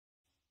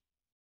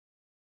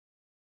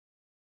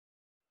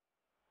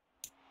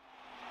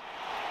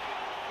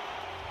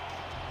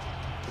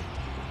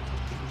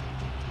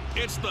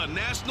It's the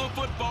National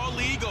Football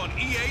League on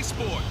EA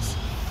Sports.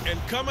 And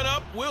coming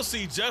up, we'll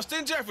see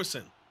Justin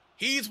Jefferson.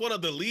 He's one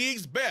of the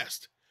league's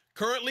best,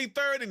 currently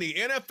third in the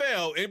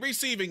NFL in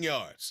receiving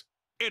yards.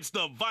 It's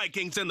the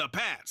Vikings and the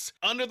Pats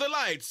under the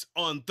lights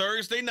on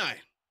Thursday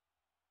night.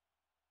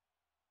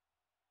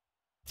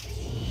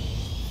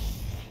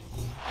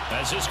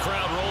 As this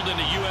crowd rolled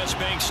into U.S.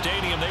 Bank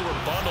Stadium, they were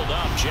bundled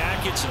up,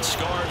 jackets and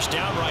scarves,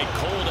 downright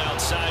cold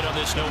outside on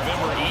this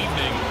November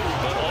evening.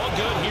 But all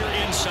good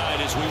here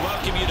inside as we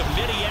welcome you to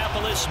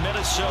Minneapolis,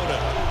 Minnesota.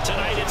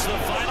 Tonight it's the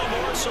final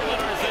morsel in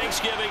our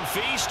Thanksgiving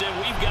feast, and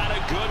we've got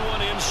a good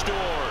one in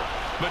store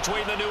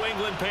between the New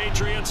England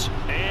Patriots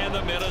and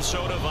the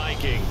Minnesota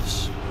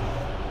Vikings.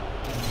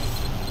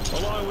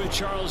 Along with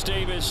Charles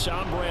Davis,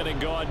 I'm Brandon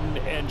Gaudin.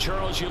 And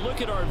Charles, you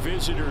look at our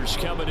visitors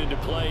coming into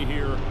play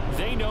here.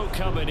 They know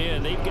coming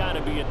in they've got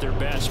to be at their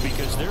best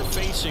because they're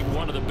facing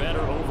one of the better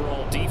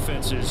overall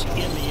defenses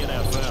in the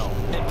NFL.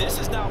 And this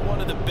is not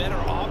one of the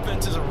better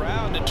offenses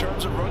around in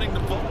terms of running the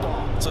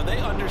football. So they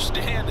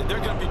understand that they're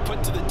going to be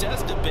put to the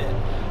test a bit.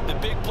 The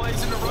big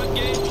plays in the run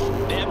game,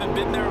 they haven't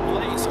been there of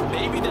late. So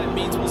maybe that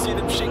means we'll see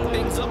them shake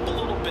things up a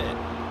little bit.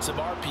 Some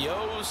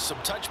RPOs, some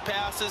touch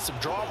passes, some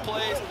draw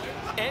plays,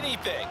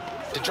 anything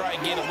to try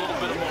and gain a little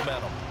bit of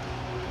momentum.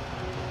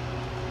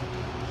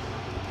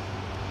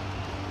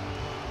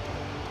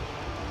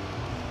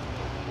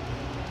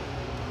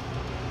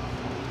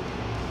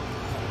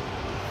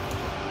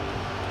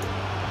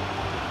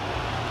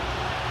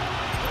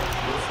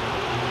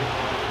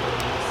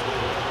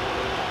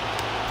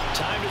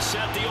 Time to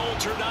set the old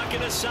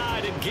turducken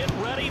aside and get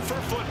ready for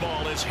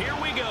football as here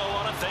we go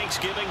on a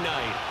Thanksgiving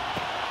night.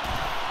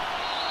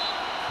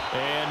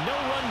 And no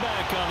run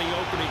back on the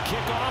opening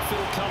kickoff.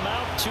 It'll come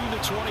out to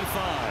the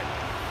 25.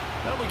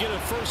 Now we get a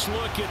first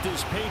look at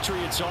this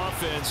Patriots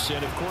offense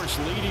and, of course,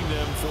 leading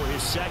them for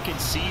his second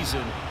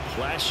season.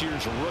 Last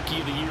year's Rookie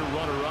of the Year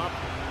runner-up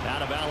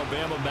out of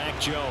Alabama, Mac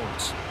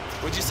Jones.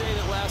 Would you say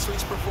that last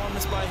week's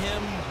performance by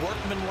him,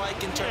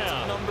 workmanlike in terms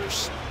of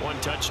numbers? One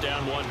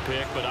touchdown, one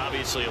pick, but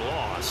obviously a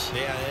loss.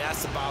 Yeah, and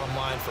that's the bottom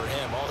line for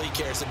him. All he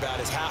cares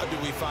about is how do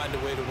we find a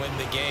way to win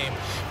the game.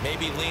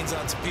 Maybe he leans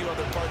on some few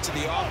other parts of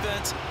the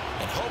offense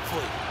and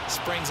hopefully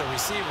springs a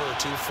receiver or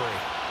two free.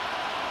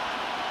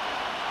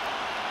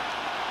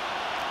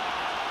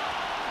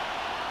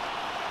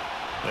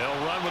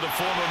 They'll run with a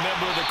former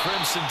member of the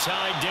Crimson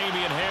Tide,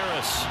 Damian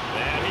Harris.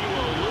 And he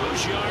will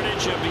lose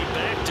yardage and be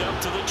backed up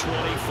to the 24.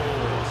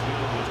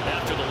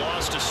 After the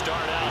loss to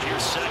start out,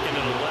 here's 2nd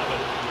and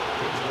 11.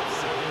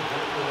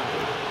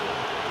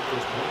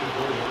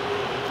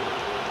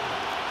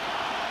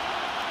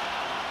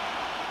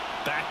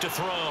 Back to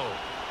throw.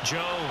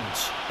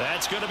 Jones.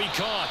 That's going to be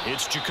caught.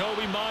 It's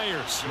Jacoby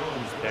Myers.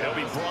 And he'll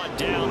be brought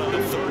down on the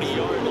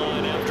 30-yard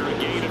line after a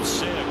gain of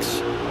 6.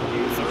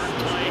 Third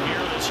play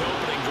here this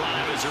opening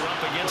drive as they're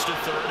up against a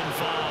 3rd and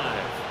 5.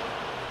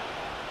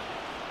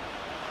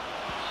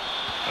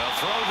 A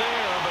throw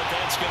there, but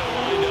that's going to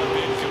wind up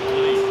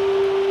incomplete.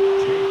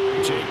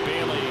 Jake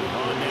Bailey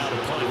on now to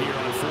punt here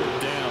on 4th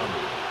down.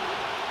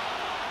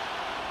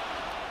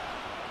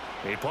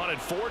 He punted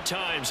 4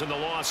 times in the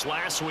loss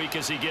last week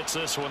as he gets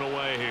this one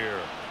away here.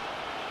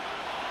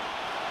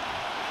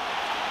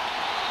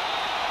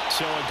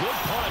 So a good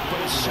punt,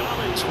 but a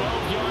solid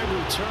 12-yard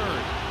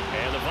return.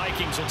 And the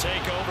Vikings will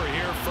take over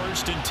here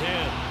 1st and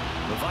 10.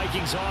 The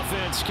Vikings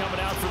offense coming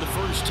out for the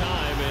first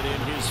time, and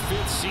in his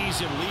 5th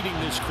season leading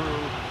this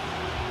crew,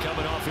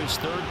 coming off his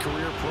 3rd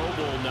career Pro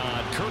Bowl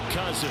nod, Kirk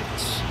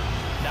Cousins.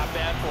 Not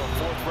bad for a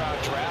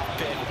 4th-round draft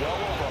pick. Well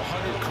over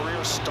 100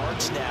 career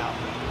starts now.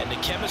 And the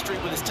chemistry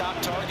with his top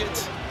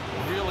targets,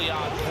 really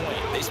on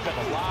point. They spend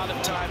a lot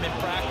of time in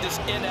practice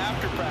and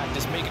after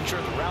practice making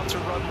sure the routes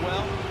are run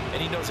well,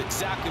 and he knows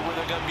exactly where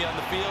they're going to be on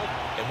the field.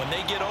 And when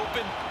they get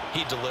open,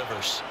 he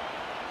delivers.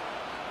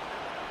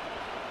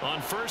 On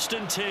 1st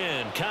and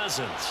 10,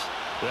 Cousins.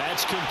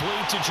 That's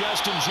complete to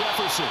Justin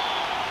Jefferson.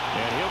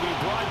 And he'll be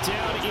brought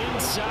down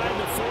inside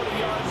the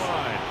 40-yard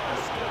line.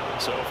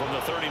 So from the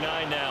 39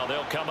 now,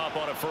 they'll come up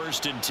on a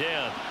 1st and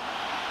 10.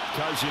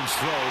 Cousins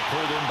throw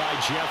pulled in by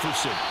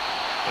Jefferson.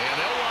 And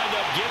they'll wind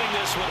up getting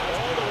this one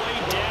all the way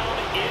down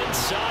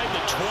inside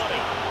the 20.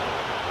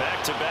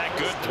 Back-to-back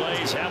good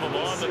plays have them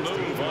on the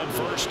move on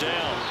 1st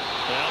down.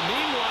 Now,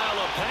 meanwhile,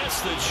 a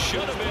pass that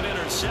should have been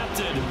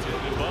intercepted,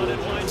 but it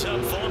winds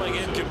up falling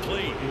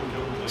incomplete.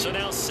 So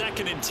now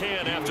 2nd and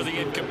 10 after the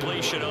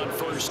incompletion on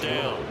 1st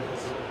down.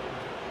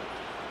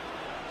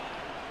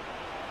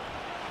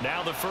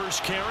 Now the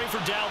first carry for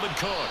Dalvin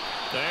Cook.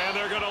 And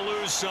they're going to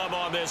lose some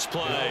on this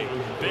play.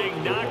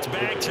 Being knocked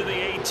back to the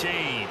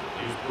 18.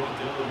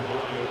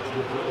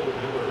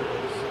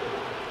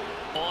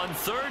 On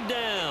 3rd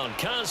down,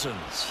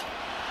 Cousins.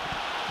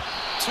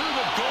 To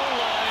the goal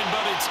line,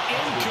 but it's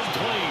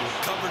incomplete.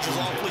 Coverage was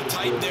awfully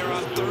tight there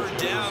on 3rd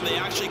down. They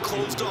actually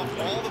closed off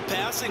all the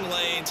passing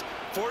lanes,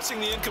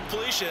 forcing the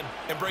incompletion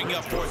and bringing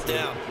up 4th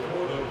down.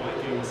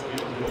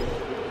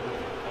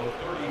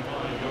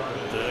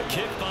 The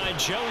kick by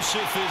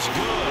Joseph is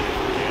good.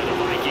 And the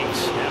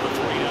Vikings have a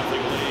 3-0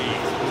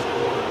 lead.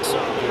 So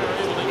they're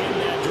able to get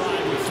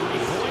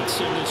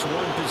this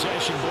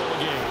one-possession ball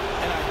game.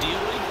 And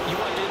ideally, you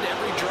want to end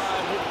every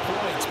drive with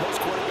points. Most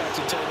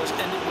quarterbacks would tell you let's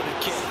end it with a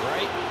kick,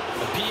 right?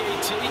 A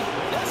PAT,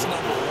 that's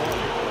number one.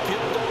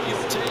 Field goal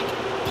you'll take.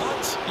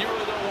 Punts, you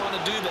really don't want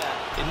to do that.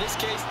 In this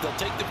case, they'll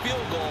take the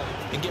field goal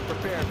and get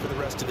prepared for the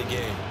rest of the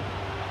game.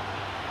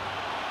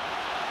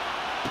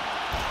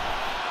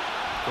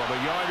 From a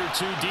yard or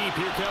two deep,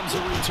 here comes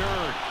a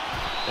return.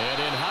 And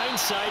in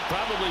hindsight,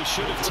 probably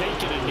should have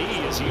taken a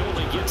knee as he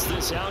only gets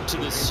this out to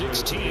the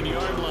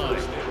 16-yard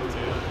line.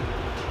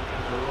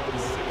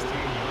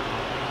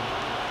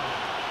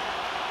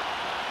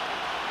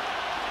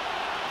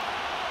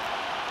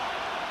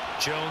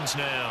 Jones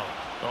now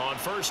on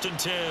 1st and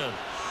 10.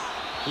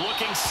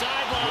 Looking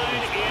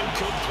sideline,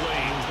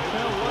 incomplete.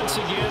 Well, once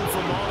again,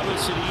 from all of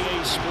us at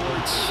EA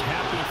Sports,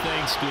 happy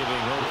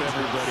Thanksgiving. Hope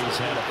everybody's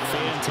had a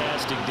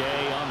fantastic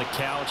day on the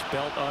couch,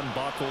 belt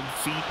unbuckled,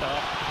 feet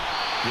up.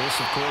 This,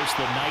 of course,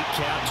 the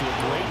nightcap to a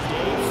great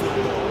day of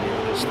football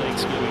here this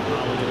Thanksgiving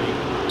holiday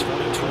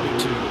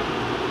 2022.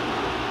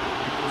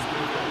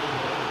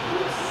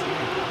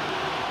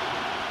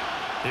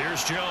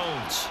 Here's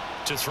Jones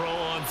to throw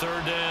on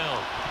 3rd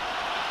down.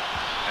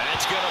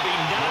 That's going to be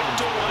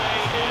knocked away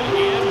and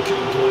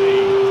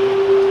incomplete.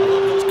 I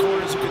love those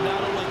corners who can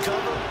not only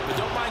cover, but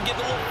don't mind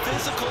getting a little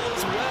physical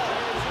as well.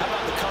 How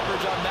about the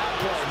coverage on that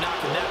play,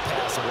 knocking that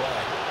pass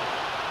away?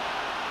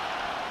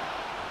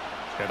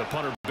 And the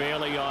punter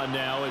Bailey on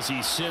now as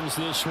he sends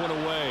this one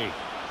away.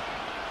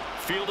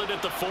 Fielded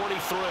at the 43.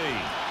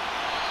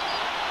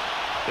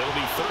 There'll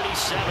be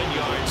 37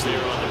 yards there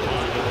on the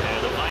punt.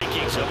 And the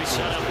Vikings will be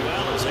set up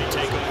well as they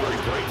take over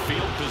a great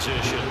field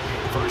position.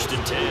 1st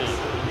and 10.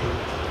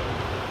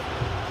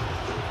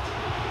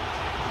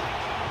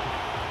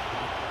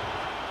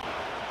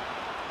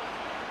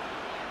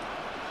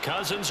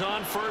 Cousins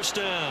on 1st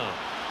down.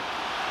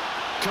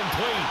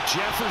 Complete.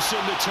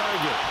 Jefferson the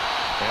target.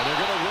 And they're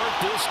going to work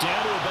this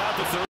down to about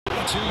the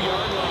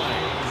 32-yard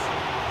line.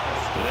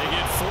 They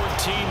get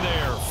 14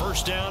 there.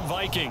 1st down,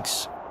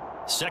 Vikings.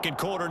 2nd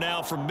quarter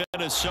now from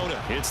Minnesota.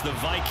 It's the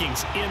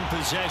Vikings in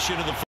possession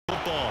of the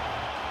football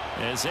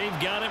as they've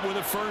got it with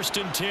a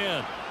 1st and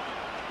 10.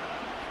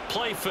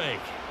 Play fake.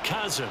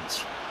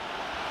 Cousins.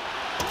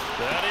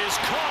 That is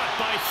caught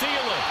by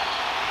Thielen.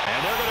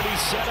 And they're going to be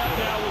set up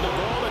now with the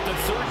ball at the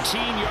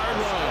 13-yard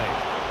line.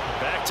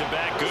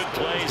 Back-to-back good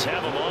plays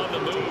have them on the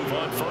move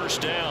on 1st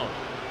down.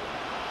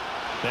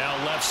 Now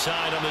left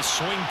side on the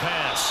swing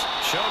pass.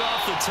 Showed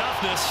off the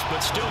toughness,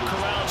 but still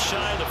corralled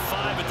shy of the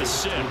 5 at the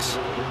 6.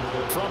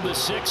 From the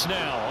 6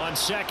 now on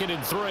 2nd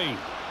and 3.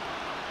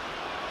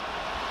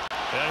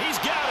 And he's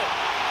got it.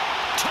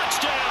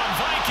 Touchdown,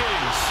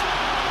 Vikings.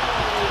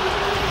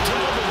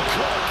 Dalvin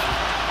Cook,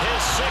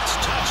 his 6th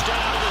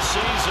touchdown of the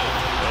season,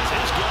 as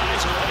his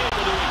guys are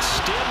able to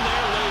extend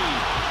their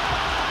lead.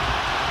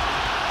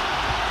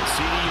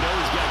 CD, you know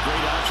he's got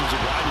great options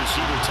at wide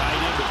receiver, tight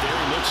end, but there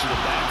he looks to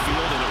the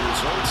backfield, and it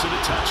results in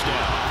a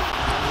touchdown.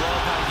 I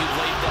love how you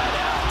laid that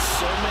out.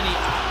 So many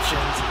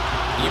options.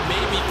 You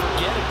maybe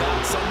forget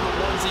about some of the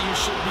ones that you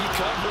should be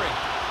covering.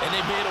 And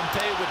they made them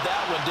pay with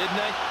that one, didn't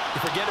they? You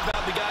forget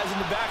about the guys in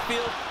the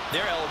backfield,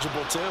 they're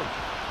eligible too.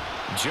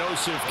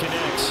 Joseph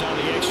connects on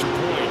the extra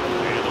point,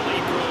 and the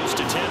lead grows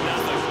to 10-0.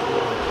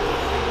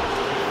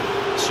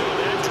 So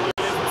that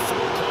drive for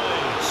 4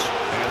 plays.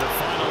 And the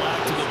final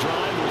act of the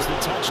drive was the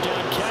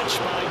touchdown catch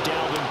by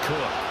Dalvin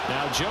Cook.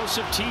 Now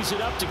Joseph tees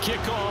it up to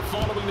kick off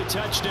following the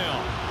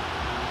touchdown.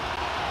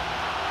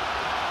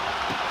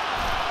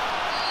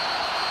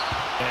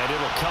 And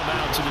it'll come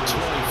out to the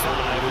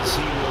 25 as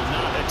he will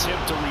not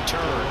attempt to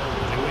return.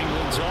 New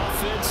England's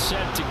offense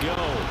set to go.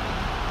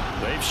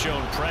 They've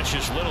shown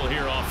precious little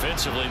here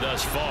offensively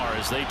thus far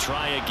as they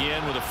try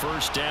again with a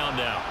 1st down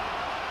now.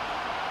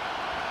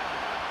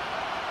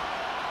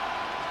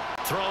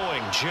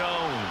 Throwing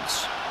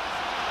Jones.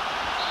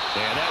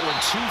 And that one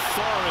too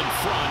far in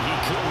front. He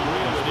couldn't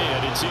reel it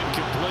in. It's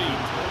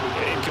incomplete.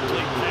 An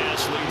incomplete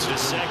pass leads to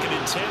 2nd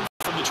and 10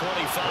 from the 25.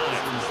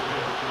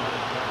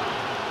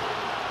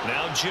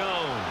 Now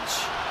Jones.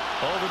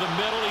 Over the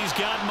middle, he's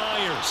got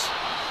Myers.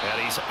 And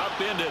he's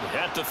upended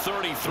at the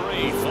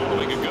 33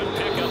 following a good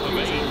pickup of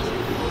 8.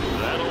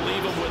 That'll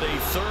leave him with a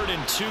 3rd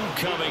and 2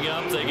 coming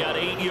up. They got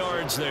 8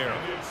 yards there.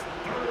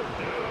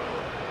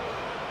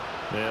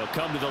 They'll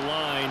come to the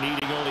line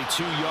needing only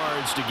 2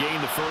 yards to gain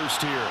the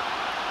 1st here.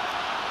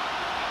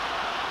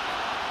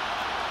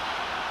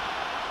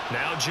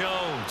 Now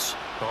Jones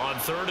on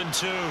 3rd and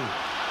 2.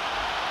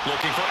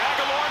 Looking for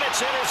Aguilar, and it's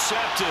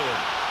intercepted.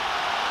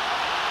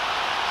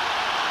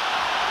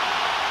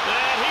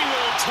 And he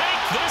will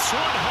take this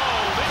one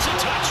home. It's a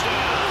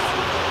touchdown.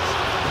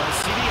 Well,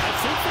 CD, I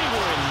think they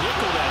were in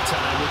nickel that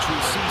time, which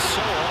we see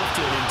so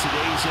often in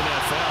today's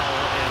NFL,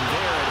 and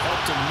there it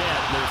helped them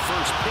net their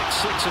first pick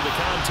 6 of the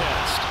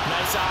contest.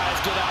 Nice eyes,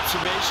 good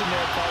observation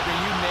there, partner.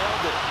 You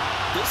nailed it.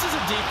 This is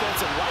a defense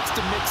that likes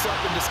to mix up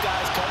and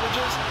disguise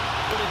coverages,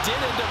 but it did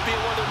end up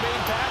being one of their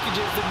main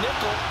packages, the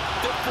nickel,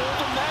 that fooled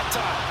them that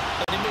time.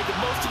 And they made the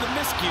most of the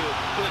miscue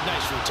with a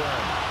nice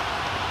return.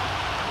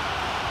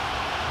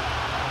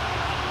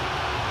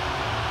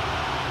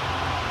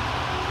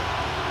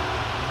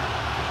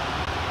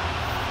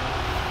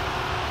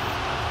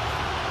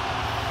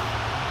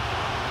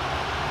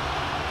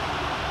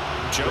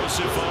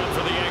 Joseph on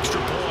for the extra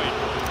point.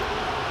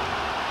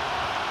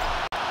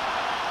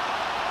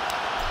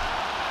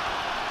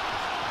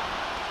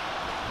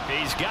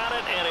 He's got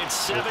it, and it's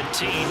 17-0.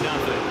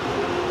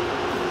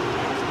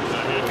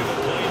 A heck of a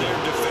play there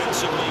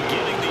defensively,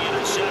 getting the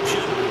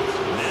interception,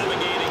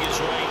 navigating his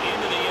way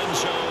into the end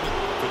zone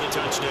for the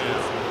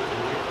touchdown.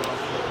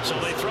 So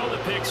they throw the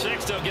pick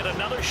six. They'll get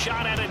another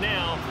shot at it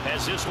now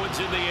as this one's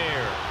in the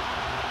air.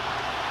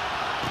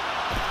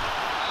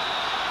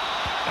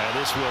 And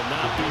this will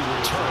not be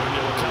returned.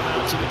 It will come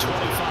out to the 25.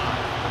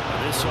 Now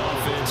this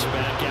offense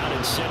back out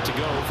and set to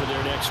go for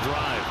their next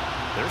drive.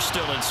 They're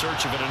still in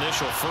search of an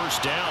initial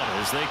first down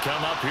as they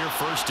come up here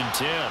 1st and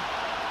 10.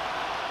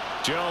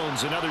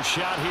 Jones, another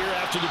shot here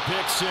after the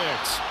pick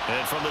six.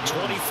 And from the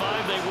 25,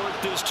 they work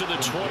this to the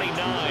 29,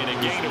 a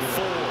gain of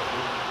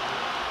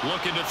 4.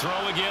 Looking to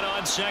throw again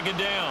on 2nd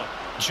down.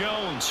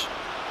 Jones.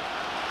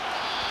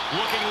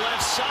 Looking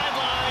left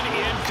sideline,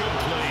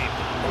 incomplete.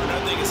 I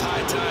think it's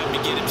high time to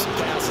get him some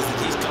passes that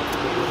he's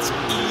comfortable with. Some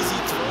easy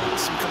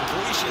throws, some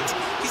completions.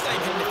 He's not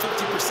even hitting the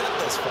 50%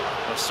 thus far.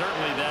 Well,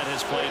 certainly that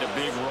has played a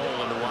big role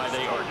into why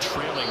they are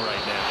trailing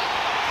right now.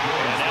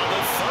 And now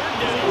the 3rd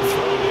down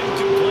throw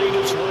incomplete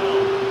as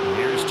well.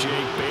 Here's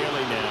Jake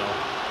Bailey now.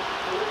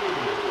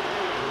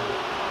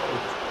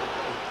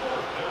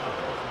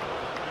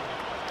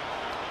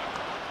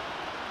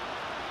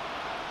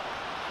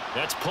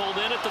 That's pulled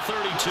in at the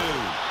 32.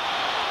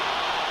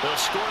 They'll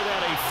score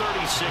that a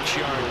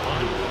 36-yard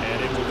punt,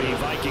 and it will be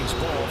Vikings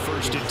ball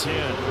 1st and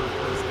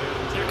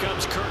 10. Here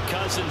comes Kirk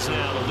Cousins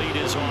now to lead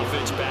his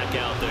offense back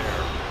out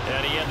there.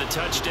 And he had the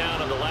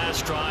touchdown on the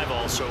last drive,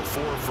 also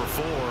 4 for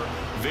 4.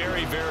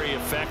 Very, very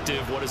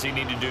effective. What does he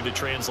need to do to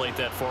translate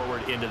that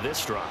forward into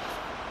this drive?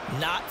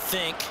 Not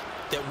think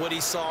that what he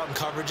saw in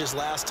coverages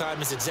last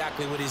time is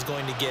exactly what he's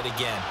going to get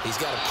again. He's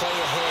got to play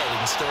ahead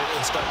and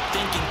start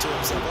thinking to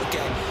himself,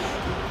 okay,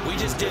 we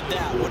just did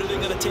that. What are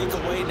they going to take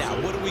away now?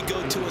 What do we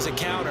go to as a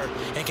counter?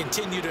 And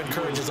continue to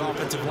encourage his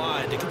offensive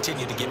line to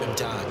continue to give him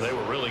time. They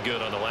were really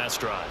good on the last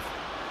drive.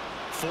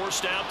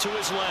 Forced out to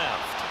his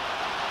left.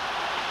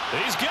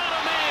 He's got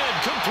a man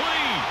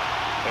complete.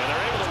 And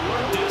they're able to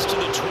work this to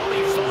the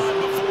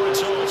 25 before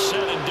it's all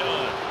said and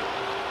done.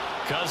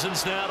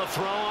 Cousins now to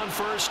throw on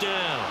 1st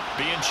down.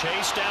 Being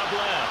chased out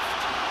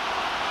left.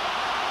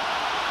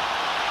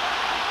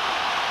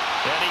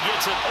 And he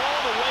gets it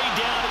all the way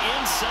down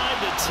inside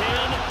the 10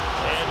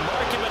 and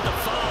mark him at the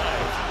 5.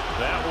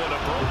 That one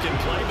a broken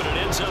play, but it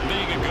ends up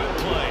being a good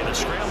play. The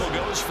scramble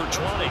goes for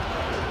 20.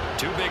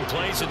 2 big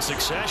plays in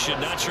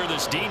succession. Not sure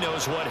this D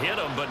knows what hit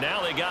him, but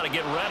now they got to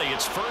get ready.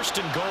 It's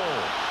 1st and goal.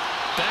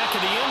 Back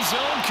in the end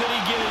zone. Could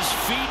he get his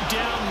feet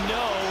down?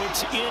 No,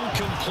 it's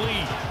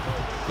incomplete.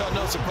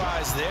 No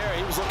surprise there.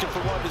 He was looking for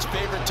one of his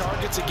favorite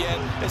targets again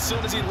as soon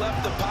as he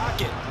left the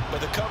pocket.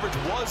 But the coverage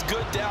was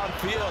good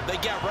downfield. They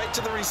got right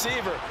to the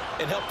receiver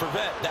and helped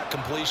prevent that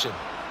completion.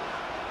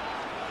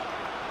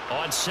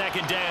 On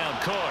 2nd down,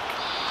 Cook.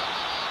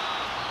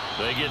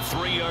 They get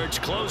 3 yards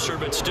closer,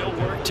 but still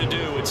work to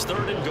do. It's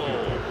 3rd and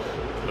goal.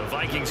 The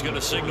Vikings going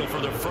to signal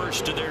for the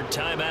first of their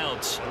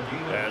timeouts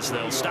as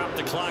they'll stop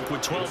the clock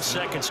with 12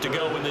 seconds to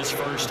go in this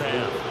first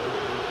half.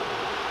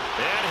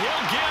 And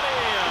he'll get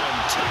in.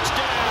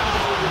 Touchdown,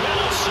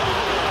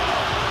 Minnesota.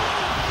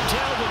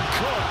 Dalvin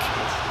Cook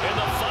in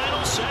the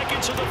final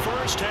seconds of the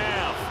first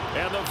half.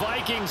 And the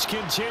Vikings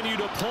continue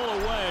to pull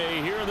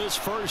away here in this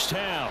first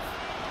half.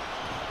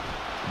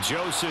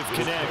 Joseph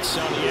connects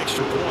on the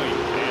extra point,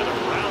 and a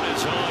rout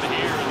is on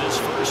here in this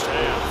first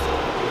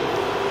half.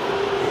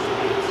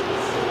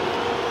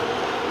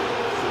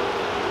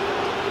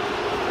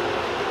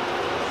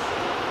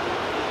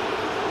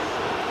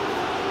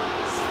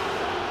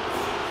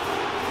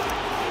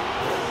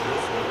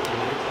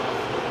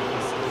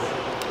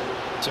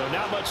 So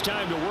not much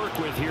time to work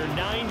with here.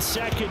 9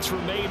 seconds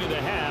remain in the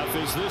half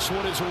as this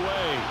one is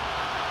away.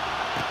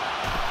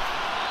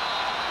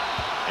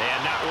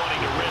 And not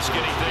wanting to risk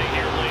anything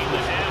here late in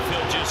the half,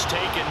 he'll just take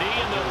a knee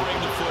and they'll bring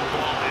the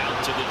football out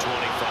to the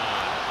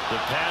 25.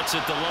 The Pats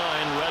at the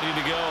line ready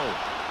to go.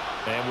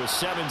 And with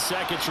 7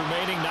 seconds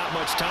remaining, not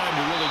much time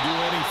to really do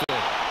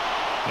anything.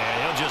 And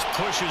he'll just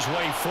push his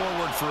way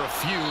forward for a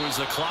few as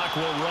the clock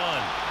will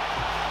run.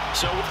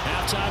 So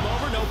halftime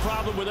over, no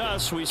problem with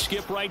us. We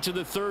skip right to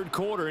the 3rd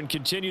quarter and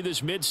continue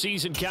this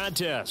midseason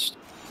contest.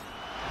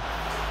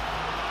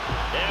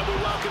 And we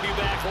welcome you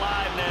back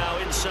live now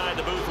inside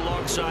the booth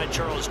alongside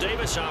Charles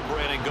Davis. I'm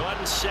Brandon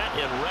Gordon, set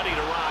and ready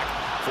to rock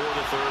for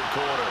the 3rd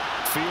quarter.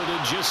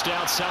 Fielded just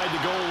outside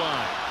the goal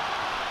line.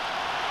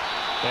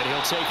 And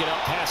he'll take it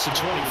up past the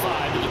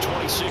 25 to the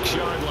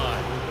 26-yard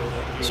line.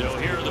 So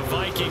here are the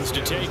Vikings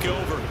to take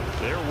over.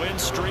 Their win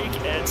streak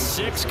at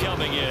 6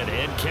 coming in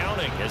and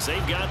counting as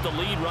they've got the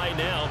lead right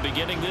now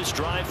beginning this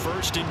drive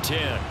 1st and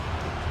 10.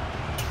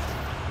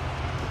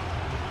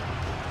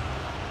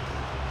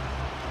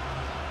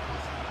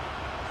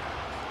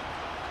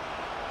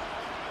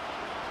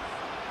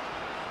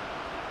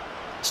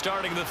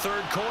 Starting the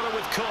 3rd quarter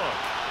with Cook.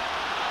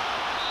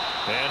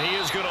 And he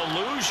is going to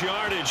lose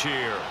yardage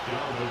here.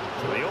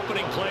 The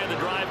opening play of the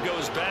drive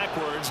goes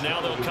backwards. Now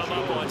they'll come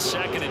up on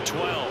 2nd and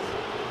 12.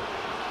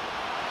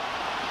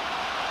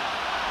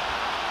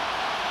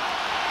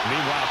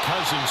 Meanwhile,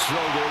 Cousins'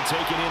 throw there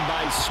taken in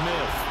by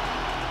Smith.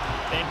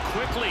 And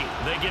quickly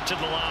they get to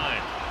the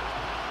line.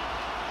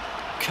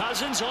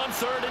 Cousins on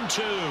 3rd and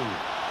 2.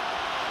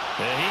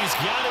 And he's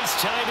got his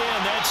tight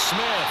end. That's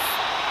Smith.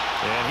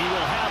 And he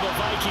will have a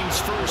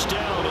Vikings first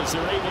down as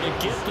they're able to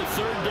get the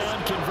 3rd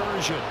down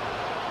conversion.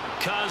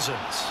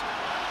 Cousins.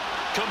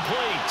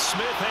 Complete.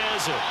 Smith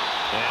has it.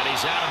 And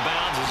he's out of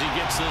bounds as he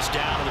gets this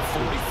down to the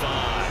 45.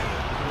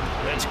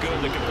 That's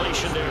good. The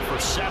completion there for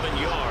 7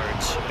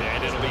 yards.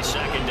 And it'll be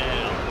 2nd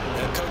down.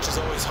 The coach is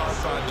always hard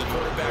on the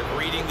quarterback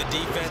reading the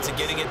defense and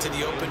getting it to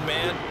the open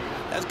man.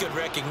 That's good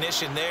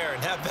recognition there.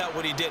 And how about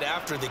what he did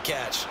after the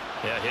catch?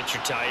 Yeah, hit your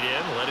tight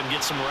end. Let him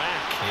get some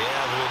rack.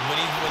 Yeah, when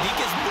he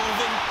gets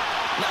moving,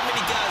 not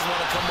many guys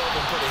want to come over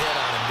and put a hit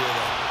on him, do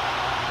they?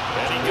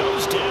 And he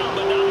goes down,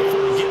 but not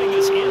before getting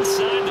us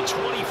inside the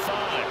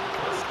 25.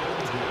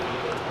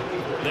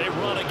 They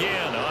run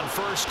again on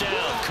 1st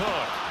down.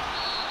 Cook.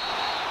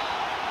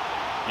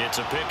 It's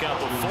a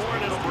pickup of 4,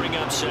 and it'll bring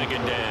up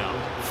 2nd down.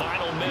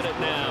 Final minute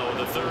now in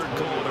the 3rd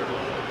quarter.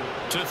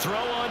 To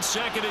throw on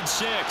 2nd and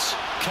 6.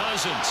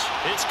 Cousins.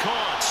 It's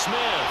caught.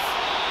 Smith.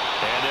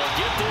 And they'll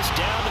get this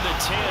down to the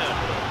 10.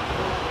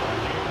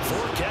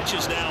 4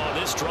 catches now on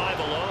this drive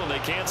alone. They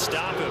can't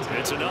stop him.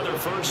 It's another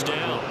 1st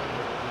down.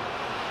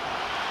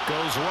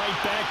 Goes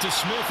right back to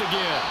Smith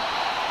again.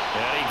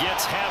 And he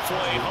gets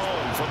halfway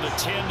home from the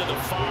 10 to the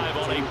 5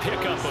 on a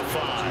pickup of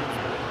 5.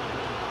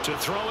 To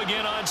throw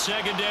again on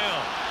 2nd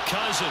down.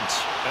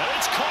 Cousins. And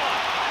it's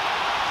caught.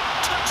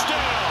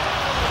 Touchdown.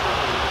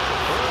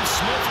 Irv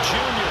Smith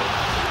Jr.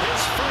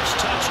 His first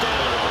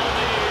touchdown on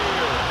the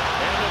year.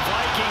 And the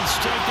Vikings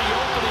take the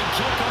opening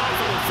kickoff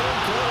of the 3rd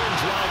quarter and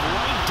drive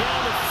right down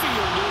the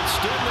field to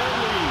extend their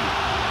lead.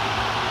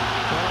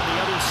 Well, on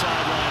the other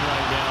sideline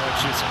right now,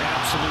 it's just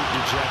absolute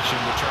dejection.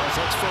 But Charles,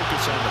 let's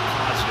focus on the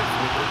positive.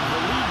 With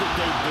the lead that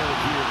they've built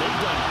here, they've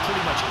done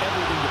pretty much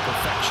everything to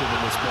perfection in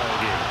this ball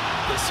game.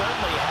 They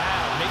certainly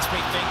have. Makes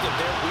me think that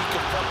their week of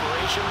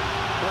preparation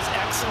was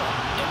excellent.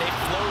 And they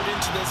flowed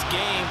into this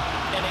game,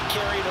 and it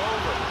carried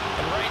over.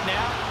 And right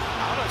now,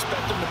 I don't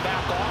expect them to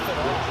back off at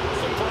all.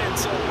 They're playing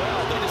so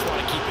well, they just want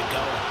to keep it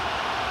going.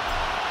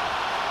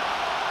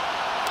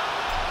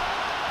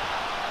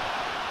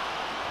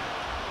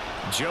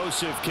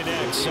 Joseph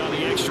connects on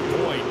the extra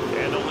point,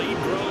 and the lead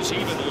grows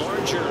even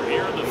larger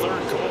here in the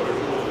 3rd quarter.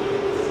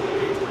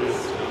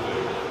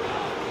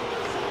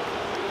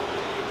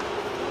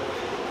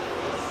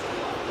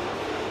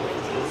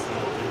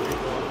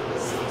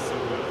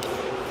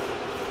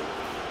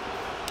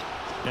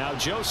 Now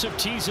Joseph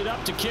tees it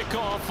up to kick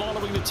off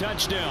following the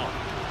touchdown.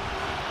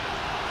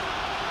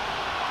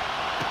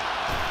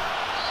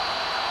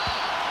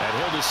 And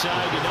he'll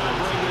decide to not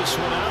bring this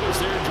one out as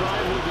their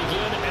drive will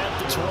begin at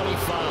the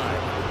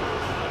 25.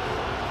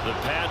 The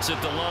Pats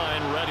at the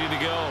line, ready to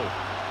go.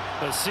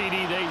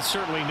 CD, they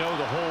certainly know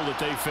the hole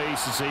that they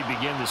face as they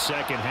begin the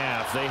 2nd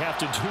half. They have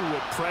to do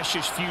what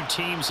precious few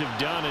teams have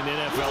done in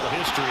NFL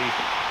history.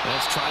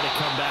 Let's try to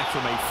come back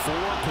from a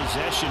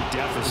 4-possession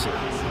deficit.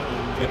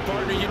 And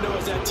partner, you know,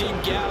 as that team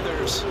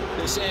gathers,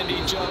 they say to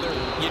each other,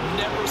 you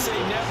never say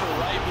never,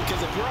 right?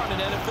 Because if you're on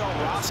an NFL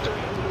roster,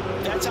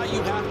 that's how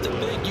you have to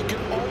think. You can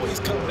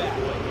always come back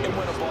and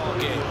win a ball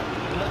game.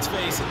 And let's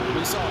face it,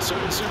 we saw a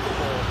certain Super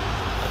Bowl,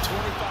 a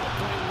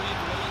 25-point lead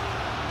late.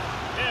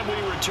 And we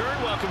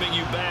return, welcoming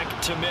you back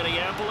to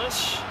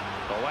Minneapolis.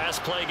 The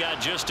last play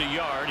got just a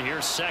yard.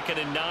 Here's 2nd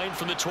and 9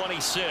 from the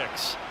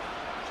 26.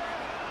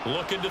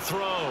 Looking to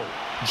throw.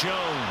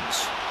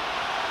 Jones.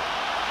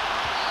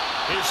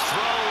 His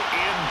throw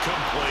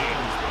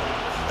incomplete.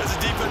 As a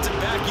defensive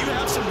back, you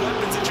have some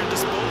weapons at your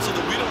disposal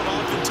that we don't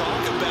often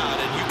talk about.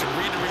 And you can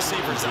read the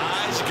receiver's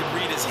eyes, you can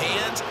read his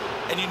hands,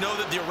 and you know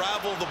that the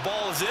arrival of the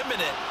ball is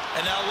imminent.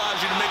 And that allows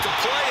you to make a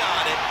play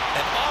on it,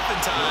 and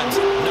oftentimes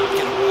knock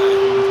it away.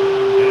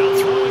 Now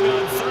throwing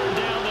on 3rd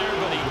down there,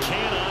 but he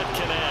cannot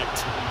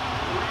connect.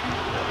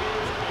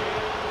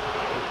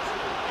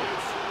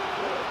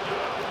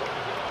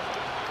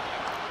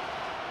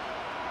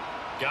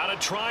 Got to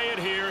try it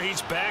here.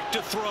 He's back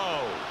to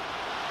throw.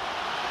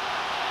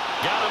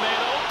 Got a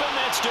man open.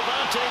 That's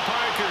Devontae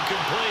Parker,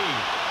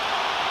 complete.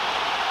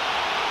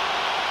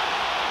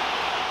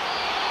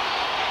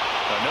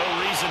 No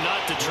reason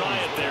not to try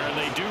it there, and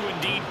they do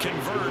indeed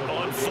convert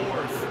on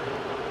 4th.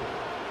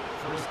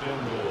 First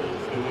and goal,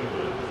 New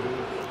England.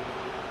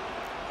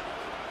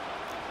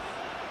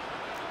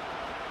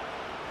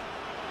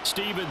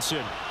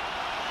 Stevenson.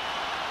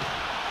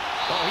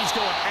 Oh, he's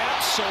going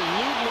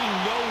absolutely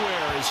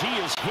nowhere as he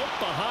is hit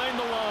behind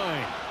the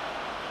line.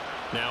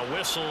 Now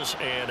whistles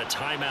and a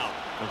timeout.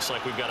 Looks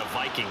like we've got a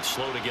Viking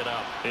slow to get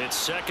up. It's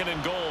 2nd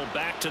and goal,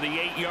 back to the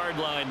 8-yard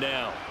line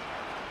now.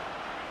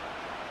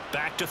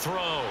 Back to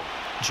throw.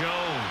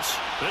 Jones.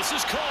 This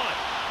is caught.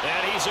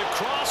 And he's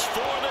across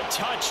for the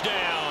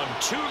touchdown.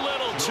 Too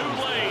little, too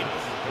late,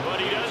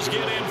 but he does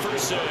get in for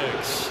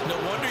 6. No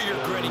wonder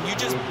you're grinning. You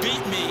just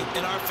beat me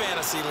in our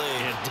fantasy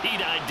league.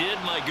 Indeed I did,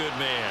 my good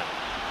man.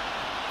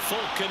 Full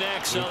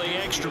connects on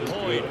the extra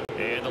point,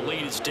 and the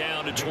lead is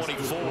down to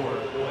 24.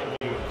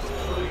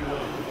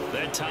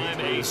 That time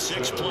a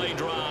 6-play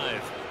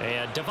drive.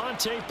 And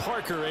Devontae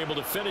Parker able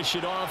to finish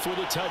it off with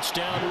a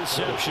touchdown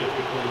reception.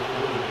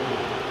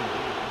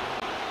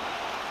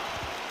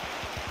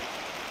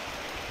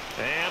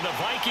 And the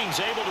Vikings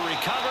able to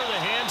recover.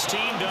 The hands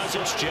team does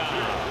its job.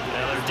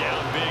 Now they're down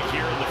big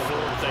here in the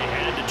 4th. They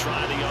had to try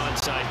the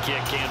onside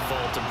kick. Can't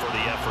fault them for the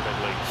effort at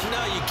least.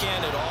 No, you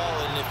can't at all.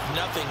 And if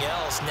nothing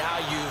else,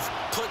 now you've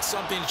put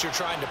something that you're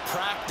trying to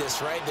practice,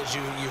 right, that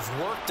you've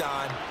worked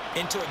on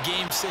into a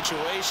game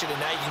situation, and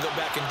now you can go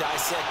back and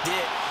dissect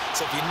it.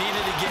 So if you need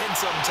it again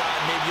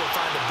sometime, maybe you'll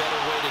find a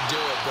better way to do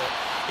it. But,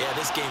 yeah,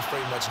 this game's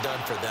pretty much done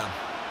for them.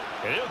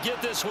 And he'll get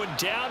this one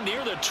down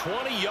near the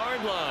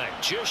 20-yard line,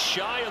 just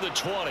shy of the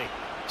 20.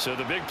 So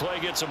the big play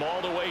gets him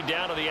all the way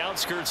down to the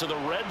outskirts of the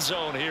red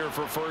zone here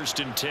for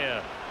 1st and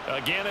 10.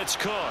 Again, it's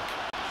Cook.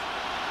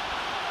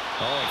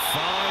 Oh,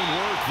 fine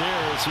work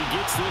there as he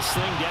gets this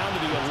thing down to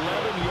the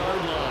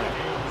 11-yard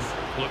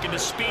line. Looking to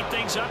speed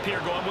things up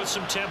here, going with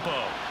some tempo.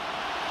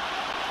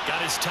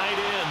 Got his tight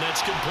end. That's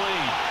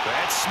complete.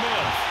 That's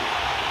Smith.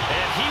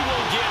 And he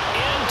will get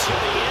into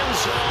the end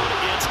zone.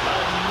 It's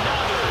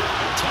another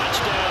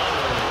touchdown.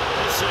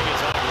 This thing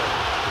is ugly.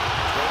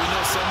 Well, we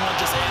know someone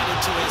just added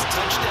to his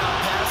touchdown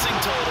passing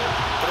total,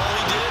 but all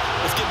he did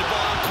was get the ball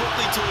out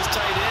quickly to his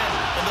tight end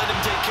and let him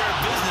take care of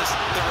business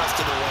the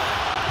rest of the way.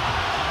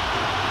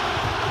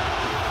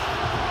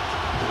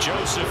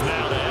 Joseph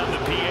now to have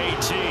the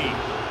PAT.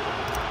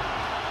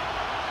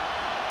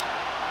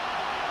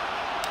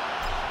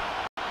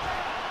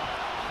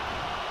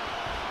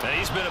 And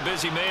he's been a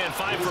busy man,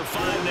 5 for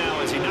 5 now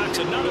as he knocks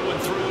another one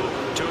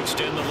through to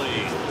extend the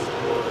lead.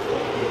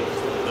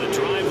 The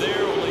drive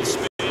there only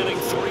spanning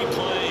 3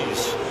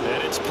 plays,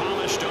 and it's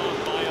polished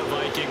off by a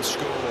Viking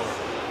score.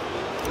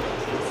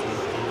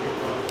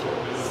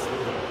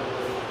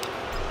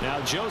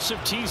 Now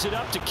Joseph tees it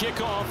up to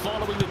kick off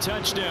following the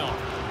touchdown.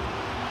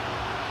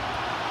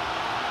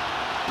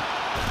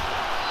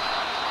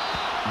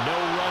 No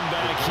run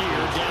back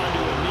here, down to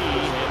a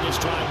knee, and this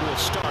drive will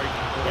start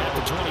at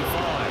the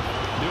 25.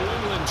 New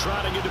England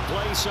trying to get a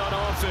place on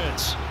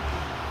offense.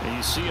 And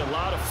you see a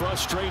lot of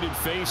frustrated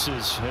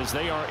faces as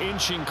they are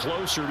inching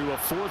closer to a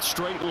 4th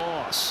straight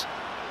loss.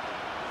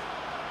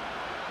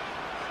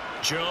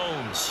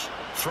 Jones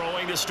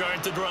throwing to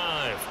start the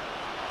drive.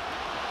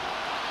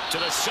 To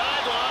the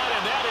sideline,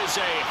 and that is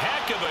a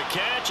heck of a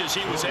catch as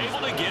he was able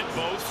to get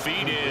both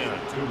feet in.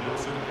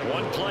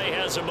 One play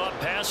has him up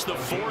past the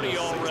 40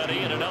 already,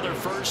 and another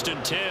 1st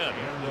and 10.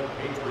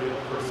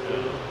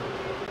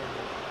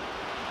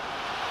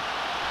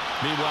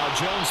 Meanwhile,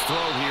 Jones'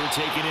 throw here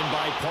taken in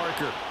by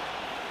Parker.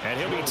 And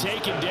he'll be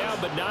taken down,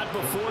 but not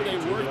before they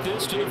work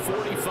this to the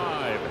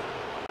 45.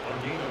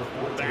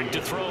 Back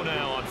to throw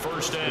now on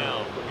 1st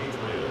down.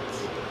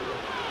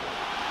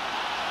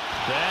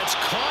 That's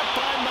caught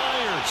by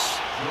Myers.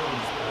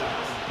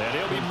 And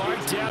he'll be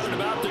marked down at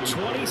about the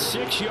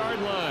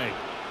 26-yard line.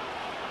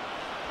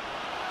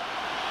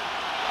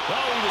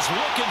 Oh, he was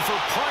looking for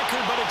Parker,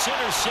 but it's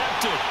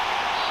intercepted.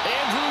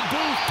 Andrew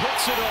Booth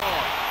picks it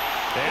off.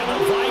 And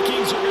the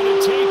Vikings are going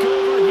to take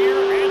over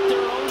here at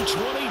their own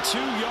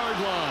 22-yard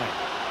line.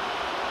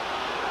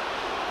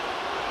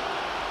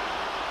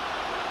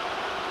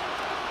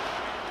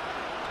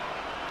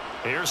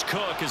 Here's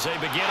Cook as they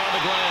begin on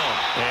the ground.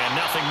 And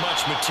nothing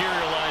much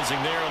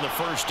materializing there on the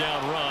 1st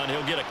down run.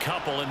 He'll get a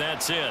couple, and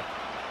that's it.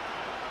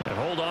 And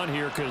hold on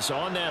here, because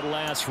on that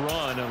last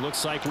run, it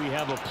looks like we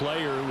have a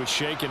player who was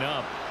shaken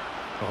up.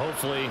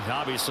 Hopefully,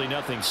 obviously,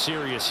 nothing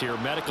serious here.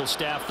 Medical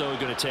staff, though,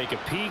 going to take a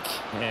peek,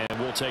 and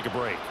we'll take a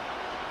break.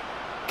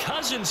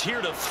 Cousins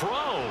here to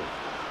throw.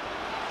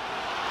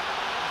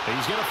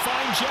 He's going to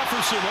find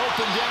Jefferson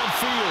open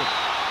downfield.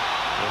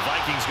 The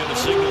Vikings going to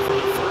signal for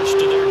the first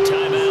of their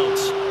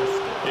timeouts.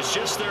 It's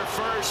just their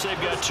first.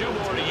 They've got 2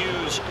 more to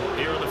use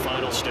here in the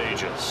final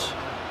stages.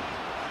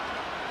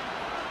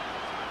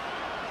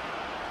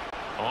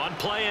 On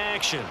play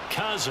action,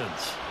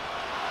 Cousins.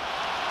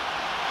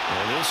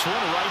 And this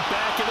one right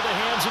back into the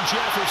hands of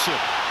Jefferson.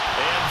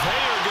 And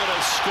they are going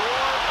to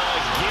score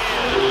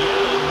again. Yet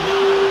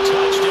another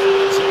touchdown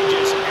as they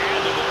just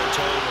add to their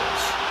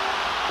totals.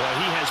 Well,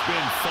 he has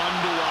been fun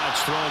to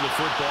watch throwing the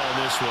football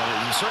in this one.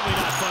 It's certainly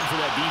not fun for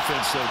that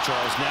defense, though,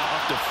 Charles. Now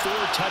up to 4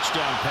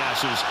 touchdown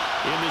passes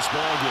in this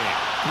ball game.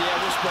 Yeah,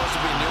 we're supposed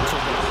to be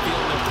neutral, but I'm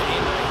feeling the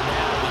pain right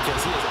now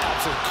because he has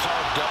absolutely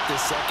carved up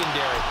this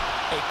secondary.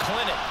 A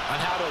clinic on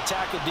how to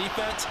attack a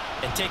defense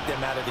and take them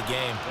out of the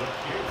game.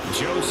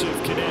 Joseph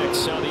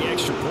connects on the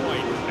extra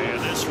point. And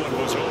this one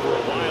was over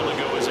a while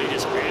ago as they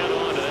just add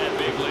on to that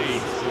big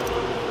lead.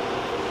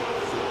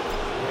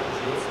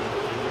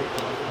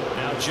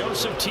 Now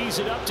Joseph tees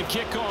it up to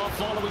kick off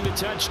following the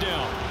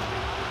touchdown.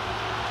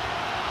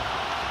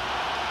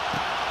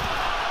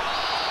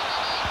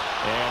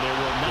 And there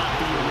will not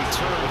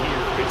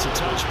It's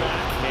a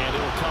touchback, and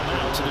it'll come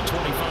out to the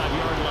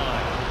 25-yard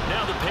line.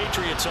 Now the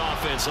Patriots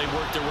offense, they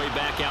work their way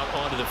back out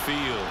onto the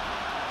field.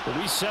 Well,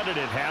 we said it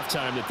at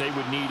halftime that they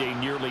would need a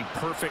nearly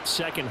perfect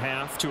second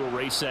half to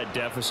erase that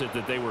deficit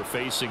that they were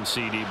facing,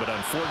 CD. But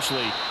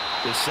unfortunately,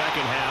 the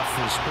second half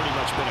has pretty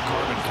much been a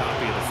carbon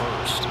copy of the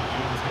first.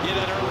 Yeah,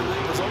 that early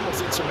lead was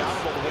almost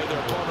insurmountable the way their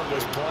opponent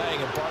was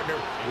playing. And,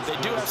 partner, they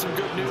do have some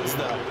good news,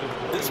 though.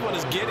 This one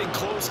is getting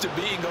close to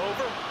being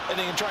over, and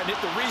they can try and hit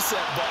the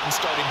reset button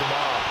starting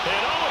tomorrow.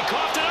 And Owen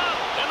coughed it up,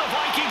 and the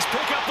Vikings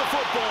pick up the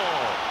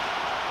football.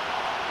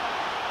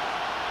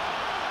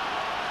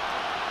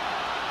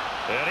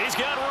 And he's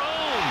got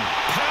Rome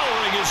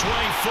powering his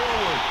way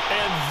forward.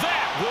 And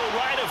that will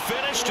write a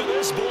finish to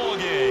this ball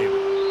game.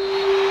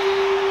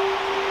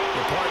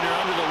 The partner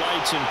under the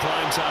lights in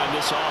primetime,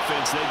 this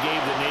offense, they gave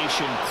the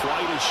nation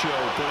quite a show,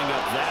 putting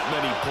up that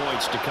many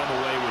points to come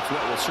away with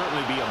what will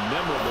certainly be a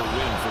memorable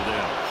win for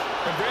them.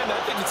 And, Brandon,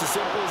 I think it's as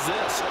simple as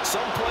this.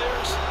 Some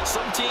players,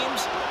 some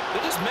teams,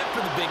 they're just meant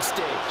for the big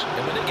stage.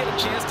 And when they get a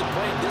chance to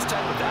play in this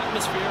type of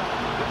atmosphere,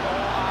 when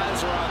all eyes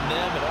are on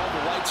them and all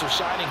the lights are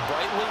shining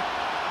brightly,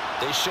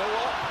 they show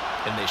up,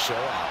 and they show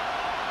out.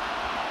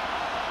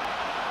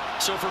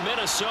 So for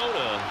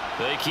Minnesota,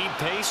 they keep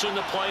pace in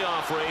the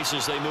playoff race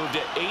as they move to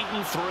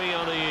 8-3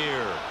 on the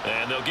year.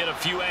 And they'll get a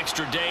few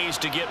extra days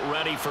to get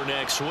ready for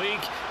next week,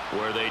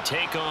 where they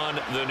take on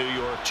the New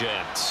York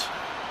Jets.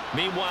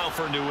 Meanwhile,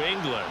 for New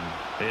England,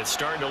 it's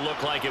starting to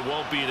look like it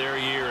won't be their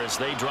year as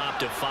they drop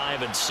to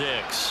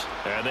 5-6.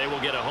 And they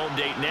will get a home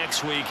date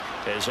next week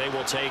as they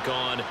will take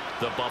on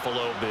the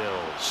Buffalo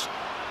Bills.